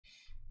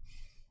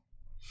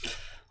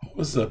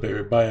What's up,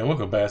 everybody, and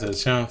welcome back to the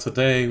channel.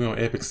 Today we're on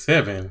Epic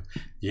 7.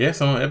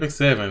 Yes, I'm on Epic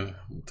 7.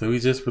 We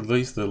just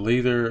released the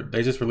leader.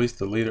 They just released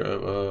the leader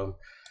of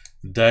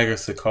Dagger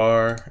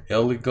Siccar,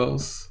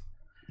 Eligos,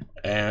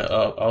 and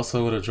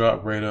also with a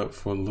drop rate up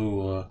for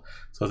Lua.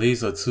 So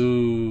these are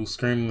two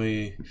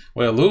extremely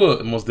well.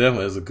 Lua most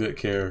definitely is a good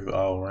character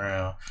all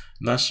around.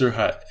 Not sure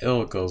how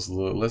Eligos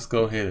look. Let's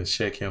go ahead and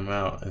check him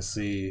out and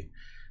see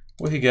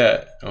what he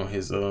got on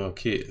his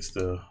kit and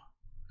stuff.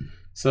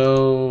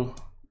 So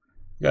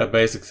got a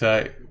basic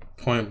type,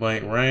 point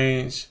blank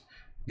range,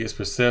 gets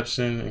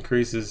perception,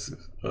 increases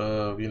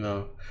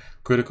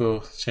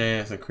critical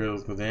chance and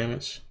critical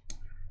damage.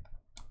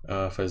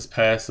 For his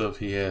passive,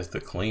 he has the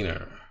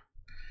cleaner.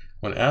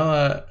 When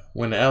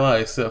the ally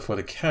except for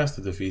the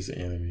caster defeats the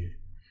enemy,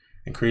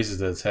 increases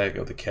the attack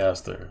of the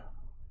caster.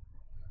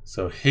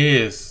 So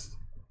his,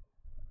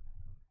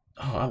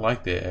 I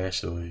like that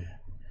actually.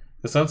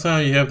 But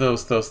sometimes you have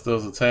those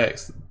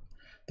attacks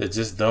that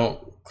just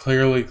don't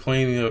clearly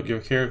clean your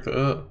character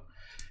up.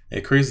 It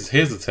increases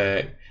his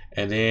attack,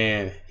 and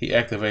then he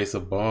activates a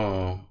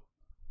bomb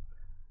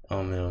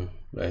on them,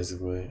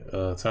 basically.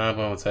 Time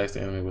bomb attacks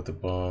the enemy with the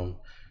bomb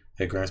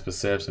that grants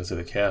perception to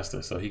the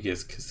caster, so he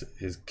gets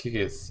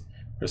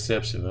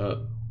perception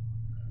up.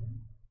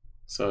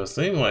 So it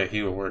seems like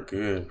he would work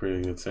good in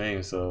pretty good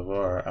team so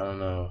far. I don't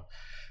know.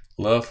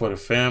 Love for the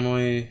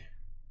family.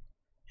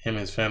 Him and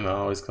his family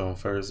always come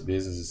first.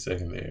 Business is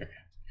secondary.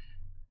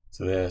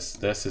 So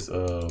that's his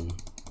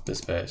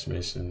dispatch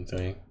mission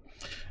thing.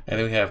 And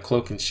then we have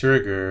Cloak and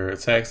Trigger.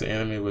 Attacks the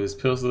enemy with his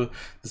pistol,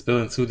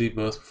 dispelling 2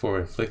 debuffs before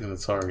inflicting the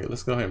target.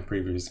 Let's go ahead and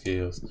preview the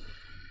skills.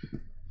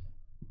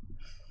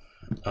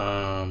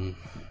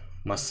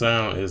 My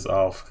sound is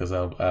off because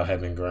I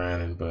have been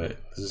grinding, but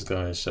let's just go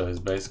ahead and show his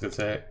basic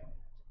attack.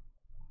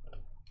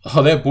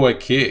 Oh, that boy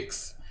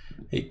kicks.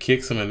 He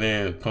kicks him and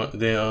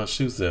then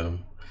shoots at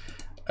him.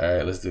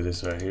 Alright, let's do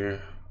this right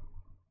here.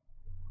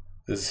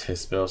 This is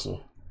his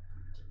special.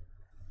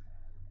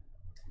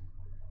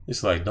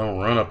 It's like, don't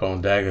run up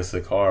on Dagger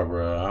Siccar,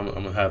 bro. I'm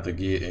gonna have to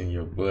get in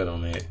your butt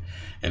on that.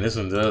 And this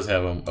one does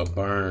have a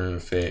burn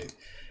effect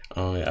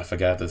on it. I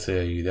forgot to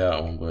tell you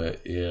that one,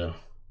 but yeah.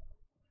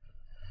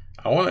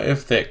 I wonder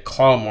if that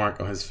claw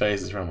mark on his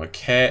face is from a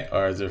cat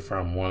or is it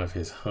from one of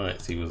his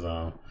hunts he was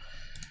on.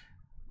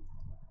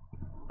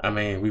 I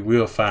mean, we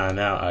will find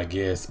out, I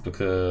guess,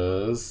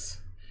 because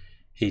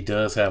he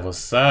does have a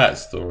side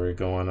story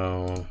going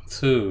on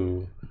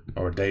too,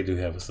 or they do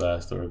have a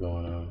side story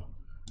going on.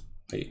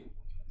 Wait.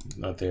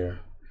 Not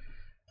there.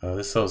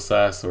 This whole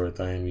side story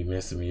thing be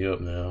messing me up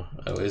now.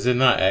 Is it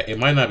not? It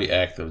might not be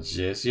active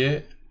just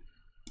yet,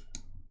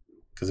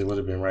 because it would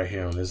have been right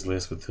here on this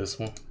list with this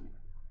one.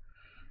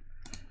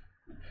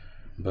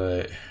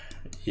 But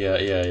yeah,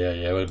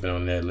 it would have been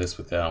on that list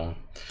with that one.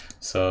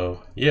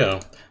 So yeah,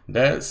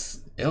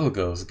 that's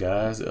Eligos,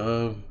 guys.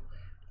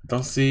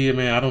 Don't see it,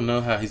 man. I don't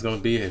know how he's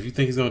gonna be. If you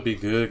think he's gonna be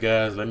good,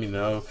 guys, let me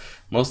know.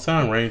 Most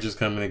time Rangers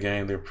come in the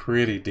game, they're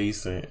pretty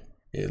decent.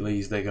 At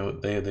least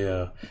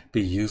they'll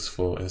be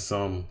useful in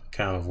some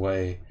kind of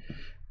way.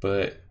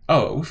 But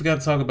we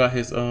forgot to talk about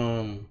his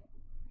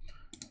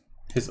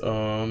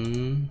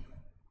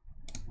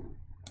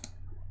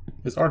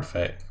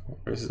artifact.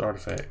 Where's his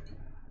artifact?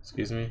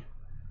 Excuse me.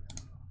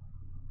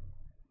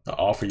 The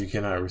offer you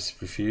cannot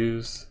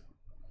refuse.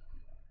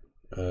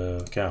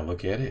 Can I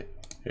look at it?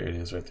 There it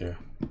is right there.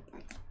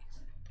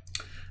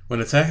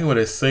 When attacking with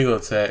a single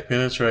attack,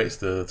 penetrates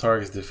the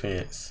target's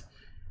defense.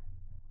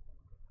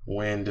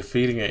 When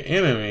defeating an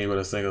enemy with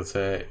a single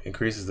attack,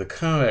 increases the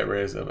combat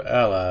rates of an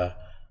ally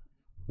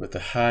with the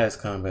highest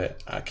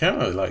combat. I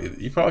kind of like it.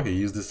 You probably could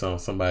use this on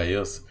somebody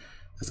else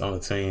that's on the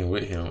team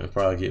with him and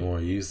probably get more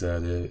use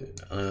out of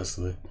it,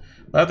 honestly.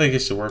 But I think it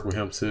should work with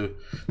him too.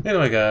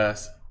 Anyway,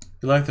 guys,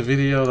 if you like the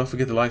video, don't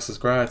forget to like,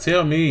 subscribe.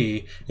 Tell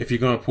me if you're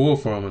going to pull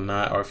for him or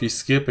not, or if you're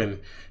skipping,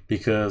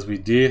 because we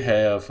did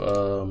have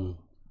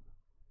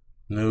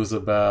news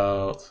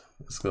about,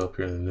 let's go up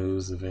here to the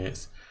news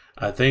events.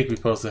 I think we're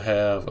supposed to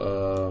have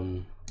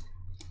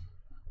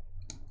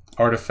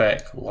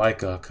Artifact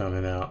Leica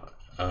coming out.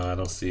 I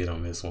don't see it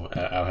on this one.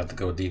 I'll have to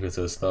go deep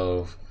into the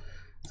stove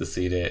to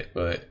see that.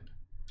 But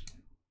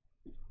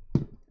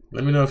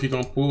let me know if you're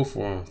gonna pull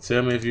for him.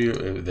 Tell me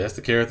if that's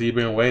the character you've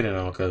been waiting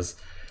on. Cause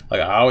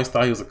like I always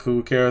thought he was a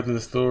cool character in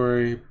the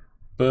story,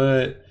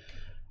 but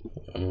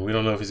I mean, we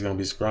don't know if he's gonna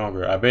be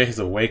stronger. I bet his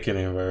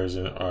Awakening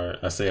version, or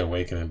I say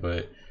Awakening,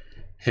 but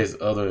his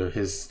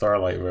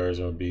Starlight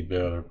version would be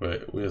better,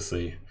 but we'll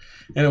see.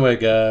 Anyway,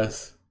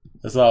 guys,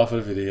 that's all for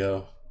the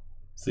video.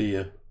 See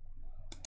ya.